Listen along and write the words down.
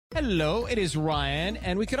Hello, it is Ryan,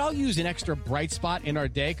 and we could all use an extra bright spot in our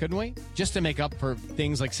day, couldn't we? Just to make up for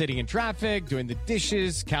things like sitting in traffic, doing the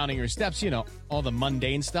dishes, counting your steps, all the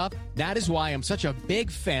mundane stuff. That is why I'm such a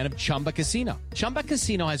big fan of Chumba Casino. Chumba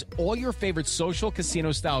Casino has all your favorite social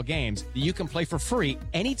casino-style games that you can play for free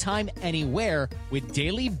anytime, anywhere with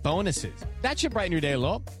daily bonuses. That should brighten your day a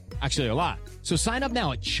little. Actually, a lot. So sign up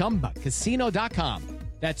now at ChumbaCasino.com.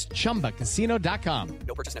 That's ChumbaCasino.com.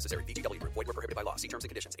 No purchase necessary. VGW Group. Void where prohibited by law. See terms and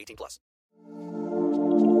conditions. 18+.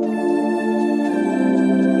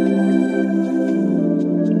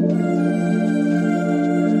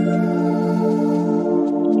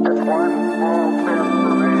 It's one small step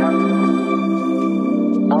for man,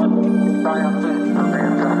 one giant leap for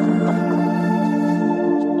mankind.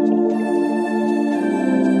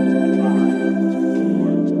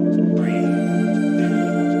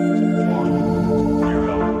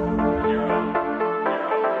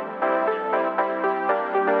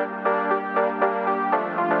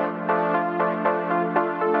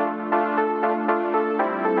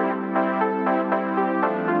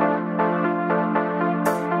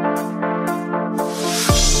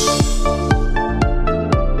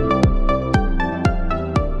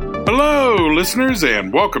 Listeners,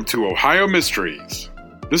 and welcome to Ohio Mysteries.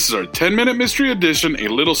 This is our 10-minute mystery edition, a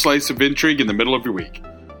little slice of intrigue in the middle of your week.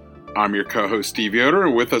 I'm your co-host, Steve Yoder,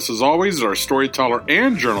 and with us as always is our storyteller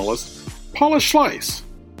and journalist, Paula Schleis.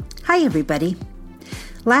 Hi, everybody.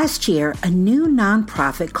 Last year, a new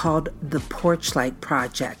nonprofit called the Porchlight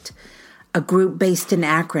Project, a group based in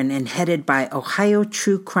Akron and headed by Ohio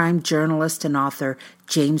true crime journalist and author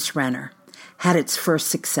James Renner, had its first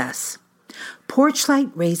success. Porchlight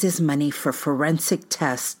raises money for forensic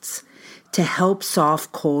tests to help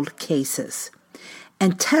solve cold cases.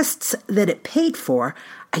 And tests that it paid for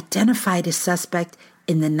identified a suspect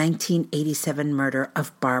in the 1987 murder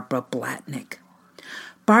of Barbara Blatnick.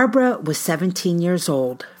 Barbara was 17 years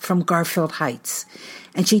old from Garfield Heights,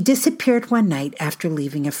 and she disappeared one night after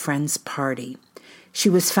leaving a friend's party. She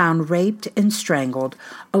was found raped and strangled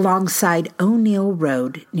alongside O'Neill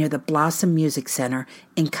Road near the Blossom Music Center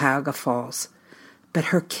in Cuyahoga Falls. But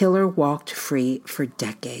her killer walked free for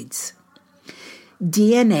decades.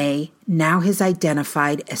 DNA now has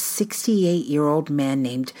identified a 68-year-old man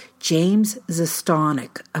named James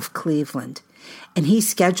Zastonic of Cleveland, and he's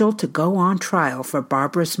scheduled to go on trial for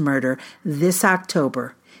Barbara's murder this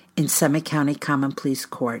October in Summit County Common Pleas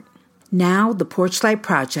Court. Now the Porchlight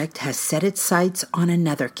Project has set its sights on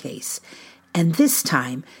another case, and this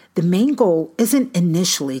time the main goal isn't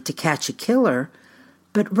initially to catch a killer,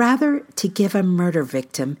 but rather to give a murder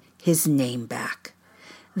victim his name back.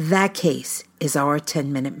 That case is our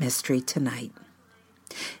 10-minute mystery tonight.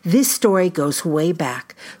 This story goes way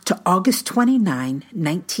back to August 29,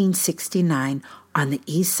 1969, on the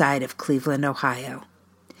east side of Cleveland, Ohio.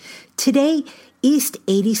 Today, East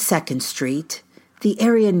 82nd Street, the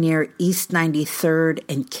area near East 93rd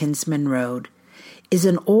and Kinsman Road, is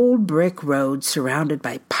an old brick road surrounded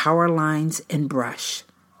by power lines and brush.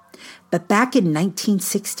 But back in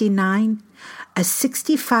 1969, a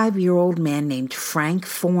 65-year-old man named Frank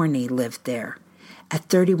Forney lived there at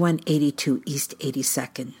 3182 East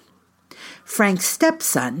 82nd. Frank's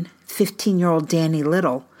stepson, 15-year-old Danny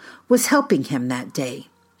Little, was helping him that day.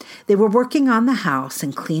 They were working on the house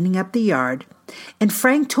and cleaning up the yard, and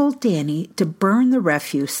Frank told Danny to burn the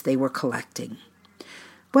refuse they were collecting.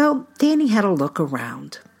 Well, Danny had a look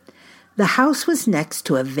around. The house was next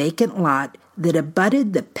to a vacant lot that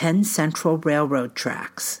abutted the Penn Central Railroad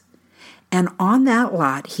tracks. And on that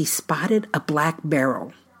lot, he spotted a black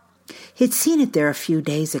barrel. He'd seen it there a few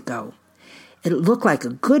days ago. It looked like a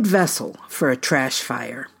good vessel for a trash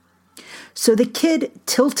fire. So the kid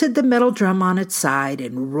tilted the metal drum on its side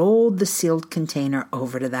and rolled the sealed container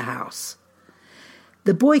over to the house.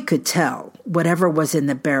 The boy could tell whatever was in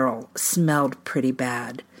the barrel smelled pretty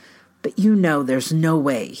bad, but there's no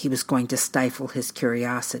way he was going to stifle his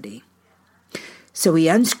curiosity. So he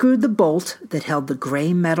unscrewed the bolt that held the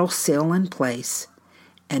gray metal seal in place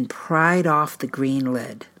and pried off the green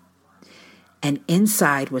lid. And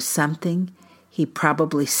inside was something he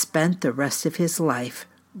probably spent the rest of his life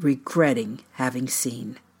regretting having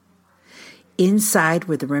seen. Inside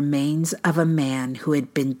were the remains of a man who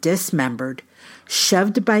had been dismembered,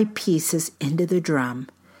 shoved by pieces into the drum,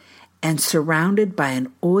 and surrounded by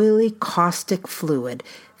an oily caustic fluid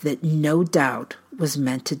that no doubt was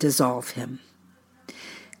meant to dissolve him.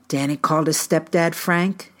 Danny called his stepdad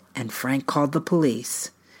Frank, and Frank called the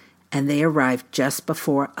police, and they arrived just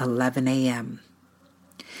before 11 a.m.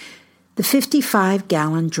 The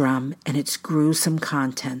 55-gallon drum and its gruesome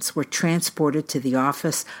contents were transported to the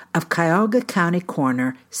office of Cuyahoga County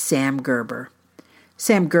Coroner Sam Gerber.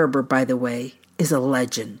 Sam Gerber, by the way, is a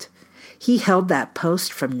legend. He held that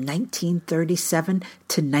post from 1937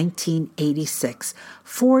 to 1986,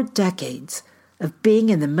 4 decades of being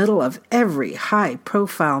in the middle of every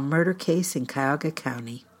high-profile murder case in Cuyahoga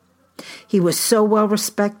County. He was so well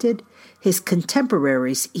respected, his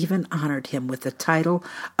contemporaries even honored him with the title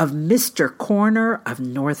of Mr. Coroner of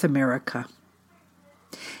North America.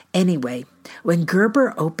 Anyway, when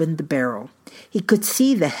Gerber opened the barrel, he could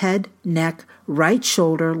see the head, neck, right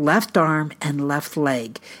shoulder, left arm, and left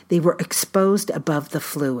leg. They were exposed above the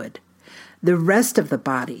fluid. The rest of the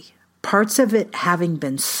body, parts of it having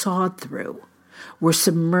been sawed through, were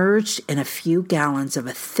submerged in a few gallons of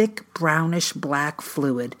a thick brownish-black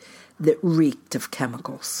fluid that reeked of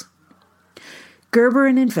chemicals. Gerber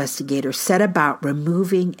and investigators set about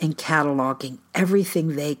removing and cataloging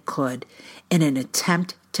everything they could in an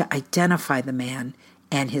attempt to identify the man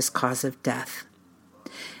and his cause of death.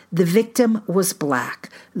 The victim was black.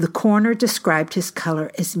 The coroner described his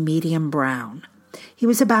color as medium brown. He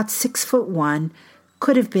was about 6'1",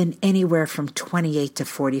 could have been anywhere from 28 to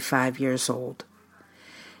 45 years old.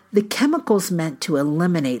 The chemicals meant to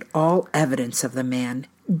eliminate all evidence of the man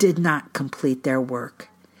did not complete their work.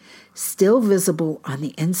 Still visible on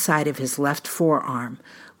the inside of his left forearm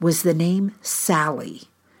was the name Sally,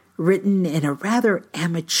 written in a rather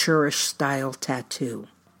amateurish style tattoo.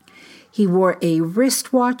 He wore a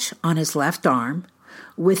wristwatch on his left arm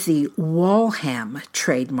with the Walham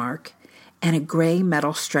trademark and a gray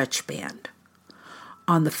metal stretch band.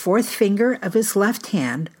 On the 4th finger of his left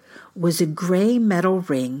hand was a gray metal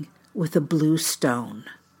ring with a blue stone.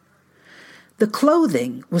 The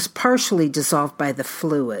clothing was partially dissolved by the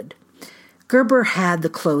fluid. Gerber had the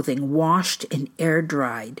clothing washed and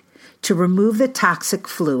air-dried to remove the toxic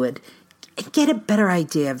fluid and get a better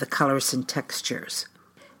idea of the colors and textures.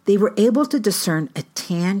 They were able to discern a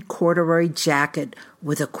tan corduroy jacket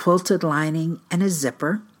with a quilted lining and a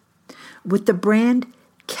zipper, with the brand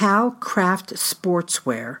Calcraft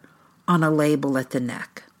Sportswear on a label at the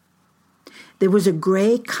neck. There was a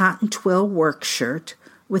gray cotton twill work shirt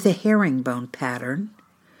with a herringbone pattern,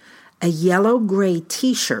 a yellow-gray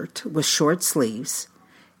T-shirt with short sleeves,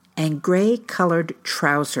 and gray-colored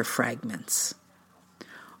trouser fragments.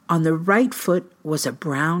 On the right foot was a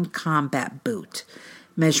brown combat boot,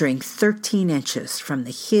 measuring 13 inches from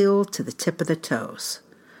the heel to the tip of the toes.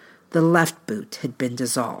 The left boot had been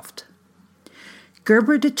dissolved.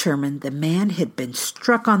 Gerber determined the man had been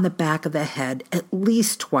struck on the back of the head at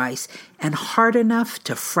least twice and hard enough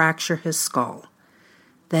to fracture his skull.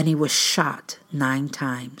 Then he was shot 9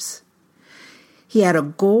 times. He had a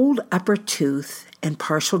gold upper tooth and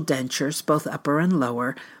partial dentures, both upper and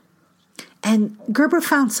lower. And Gerber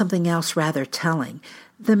found something else rather telling.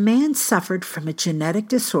 The man suffered from a genetic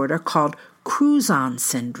disorder called Crouzon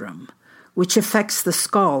syndrome, which affects the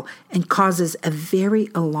skull and causes a very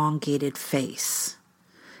elongated face.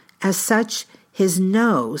 As such, his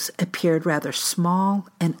nose appeared rather small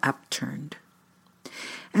and upturned.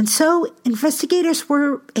 And so investigators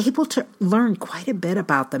were able to learn quite a bit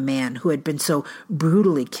about the man who had been so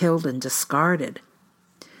brutally killed and discarded.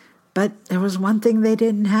 But there was one thing they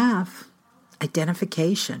didn't have: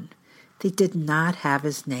 identification. They did not have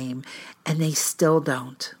his name, and they still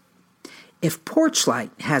don't. If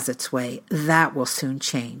Porchlight has its way, that will soon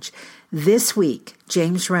change. This week,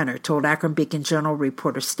 James Renner told Akron Beacon Journal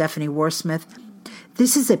reporter Stephanie Warsmith,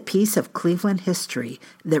 "This is a piece of Cleveland history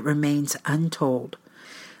that remains untold.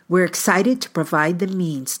 We're excited to provide the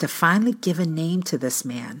means to finally give a name to this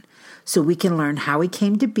man so we can learn how he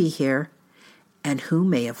came to be here and who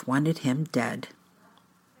may have wanted him dead."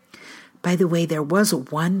 By the way, there was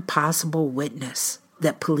one possible witness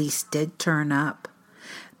that police did turn up.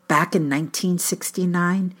 Back in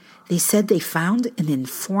 1969, they said they found an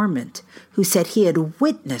informant who said he had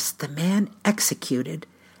witnessed the man executed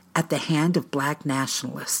at the hand of black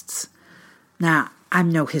nationalists. Now,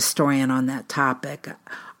 I'm no historian on that topic.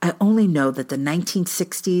 I only know that the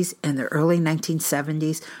 1960s and the early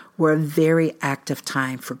 1970s were a very active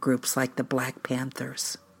time for groups like the Black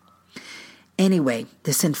Panthers. Anyway,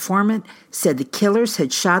 this informant said the killers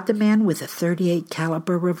had shot the man with a .38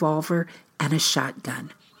 caliber revolver and a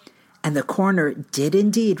shotgun. And the coroner did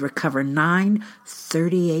indeed recover 9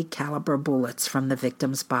 .38 caliber bullets from the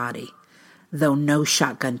victim's body, though no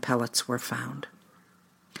shotgun pellets were found.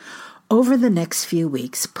 Over the next few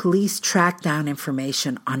weeks, police tracked down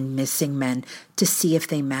information on missing men to see if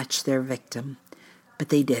they matched their victim, but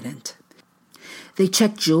they didn't. They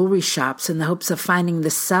checked jewelry shops in the hopes of finding the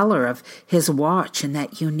seller of his watch and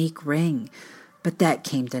that unique ring, but that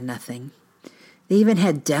came to nothing. They even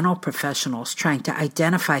had dental professionals trying to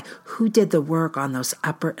identify who did the work on those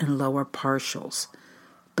upper and lower partials,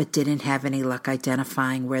 but didn't have any luck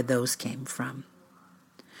identifying where those came from.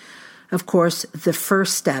 Of course, the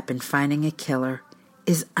first step in finding a killer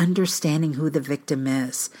is understanding who the victim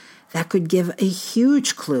is. That could give a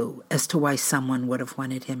huge clue as to why someone would have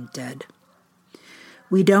wanted him dead.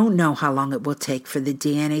 We don't know how long it will take for the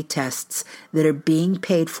DNA tests that are being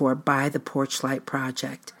paid for by the Porchlight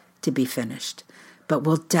Project to be finished, but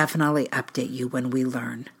we'll definitely update you when we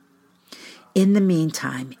learn. In the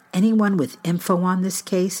meantime, anyone with info on this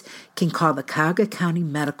case can call the Cuyahoga County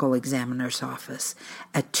Medical Examiner's Office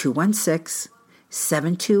at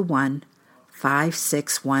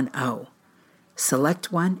 216-721-5610.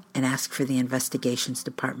 Select one and ask for the Investigations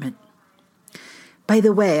Department. By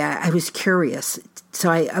the way, I was curious, so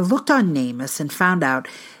I looked on NamUs and found out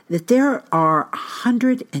that there are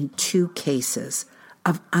 102 cases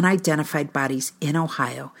of unidentified bodies in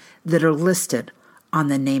Ohio that are listed on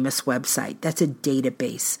the NamUs website. That's a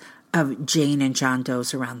database of Jane and John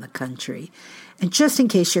Does around the country. And just in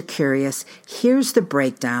case you're curious, here's the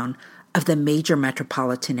breakdown of the major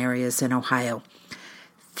metropolitan areas in Ohio.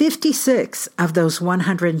 56 of those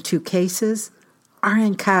 102 cases are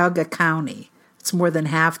in Cuyahoga County. It's more than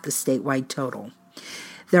half the statewide total.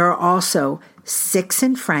 There are also 6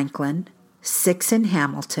 in Franklin, 6 in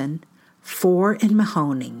Hamilton, 4 in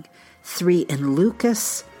Mahoning, 3 in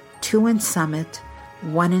Lucas, 2 in Summit,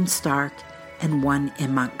 1 in Stark, and 1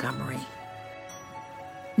 in Montgomery.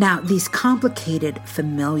 Now, these complicated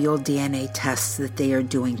familial DNA tests that they are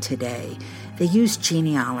doing today, they use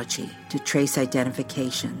genealogy to trace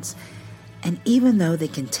identifications. And even though they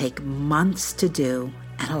can take months to do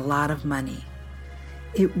and a lot of money,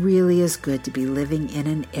 it really is good to be living in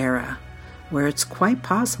an era where it's quite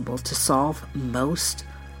possible to solve most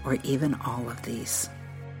or even all of these.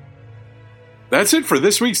 That's it for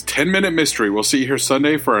this week's 10-Minute Mystery. We'll see you here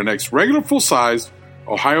Sunday for our next regular full-sized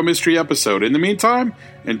Ohio Mystery episode. In the meantime,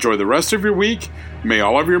 enjoy the rest of your week. May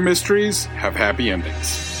all of your mysteries have happy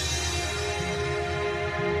endings.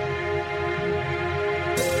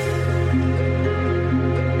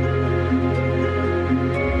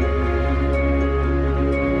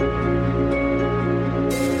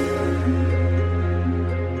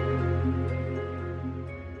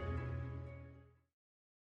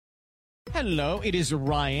 Hello, it is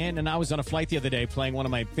Ryan, and I was on a flight the other day playing one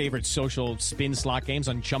of my favorite social spin slot games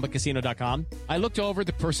on ChumbaCasino.com. I looked over at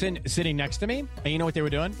the person sitting next to me, and you know what they were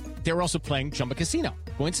doing? They were also playing Chumba Casino.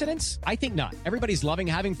 Coincidence? I think not. Everybody's loving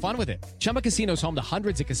having fun with it. Chumba Casino is home to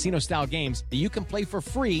hundreds of casino-style games that you can play for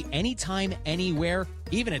free anytime, anywhere,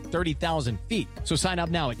 even at 30,000 feet. So sign up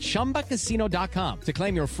now at ChumbaCasino.com to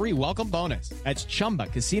claim your free welcome bonus. That's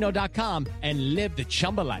ChumbaCasino.com and live the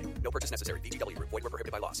Chumba life. No purchase necessary. VGW. Void where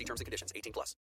prohibited by law. See terms and conditions. 18+.